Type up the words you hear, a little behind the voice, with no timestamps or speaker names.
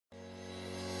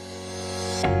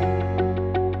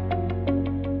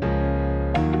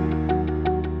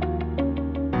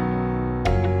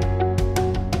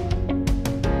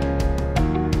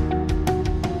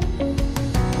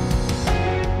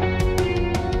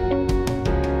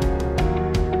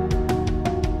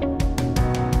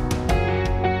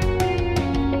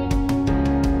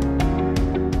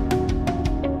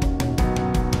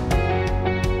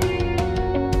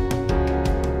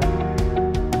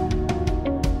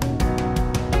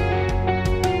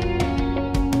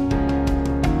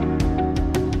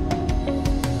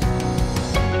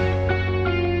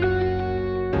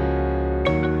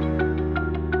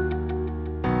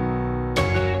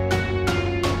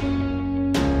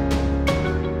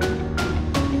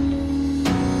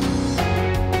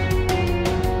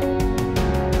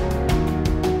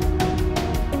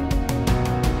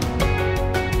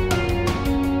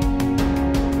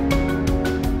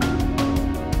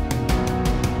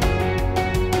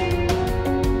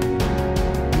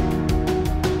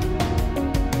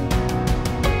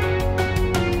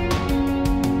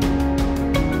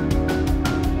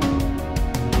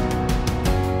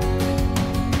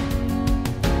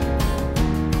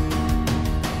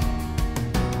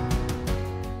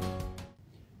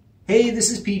Hey,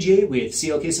 this is PJ with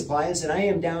CLK Supplies, and I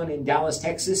am down in Dallas,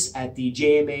 Texas at the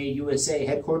JMA USA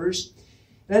headquarters.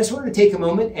 And I just wanted to take a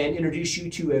moment and introduce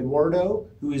you to Eduardo,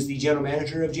 who is the general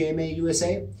manager of JMA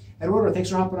USA. Eduardo, thanks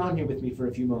for hopping on here with me for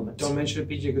a few moments. Don't mention it,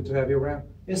 PJ. Good to have you around.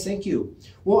 Yes, thank you.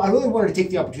 Well, I really wanted to take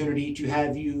the opportunity to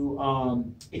have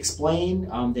you explain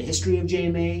the history of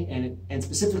JMA and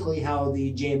specifically how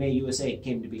the JMA USA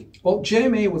came to be. Well,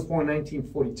 JMA was born in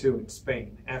 1942 in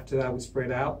Spain. After that, we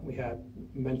spread out. We had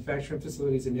manufacturing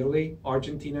facilities in Italy,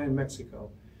 Argentina, and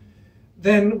Mexico.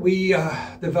 Then we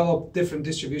developed different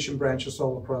distribution branches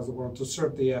all across the world to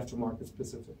serve the aftermarket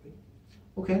specifically.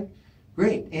 Okay,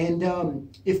 great. And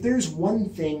if there's one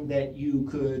thing that you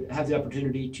could have the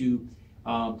opportunity to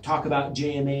talk about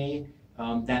JMA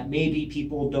that maybe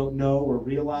people don't know or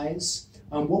realize,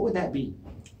 what would that be?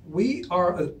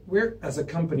 We're as a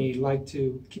company like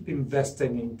to keep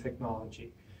investing in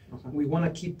technology. Okay. We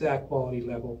want to keep that quality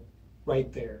level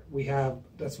right there.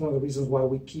 That's one of the reasons why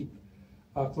we keep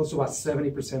close to about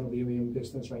 70% of the OEM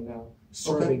business right now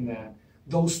serving that.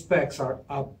 Those specs are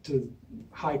up to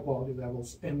high quality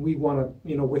levels, and we want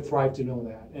to, we thrive to know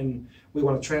that, and we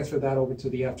want to transfer that over to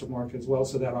the aftermarket as well,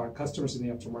 so that our customers in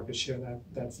the aftermarket share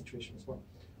that situation as well.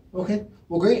 Okay,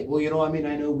 well, great. Well,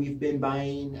 I know we've been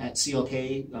buying at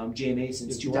CLK JMA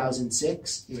since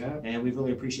 2006, and we've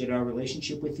really appreciated our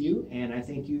relationship with you, and I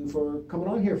thank you for coming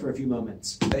on here for a few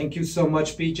moments. Thank you so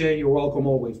much, PJ. You're welcome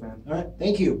always, man. All right,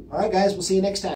 thank you. All right, guys, we'll see you next time.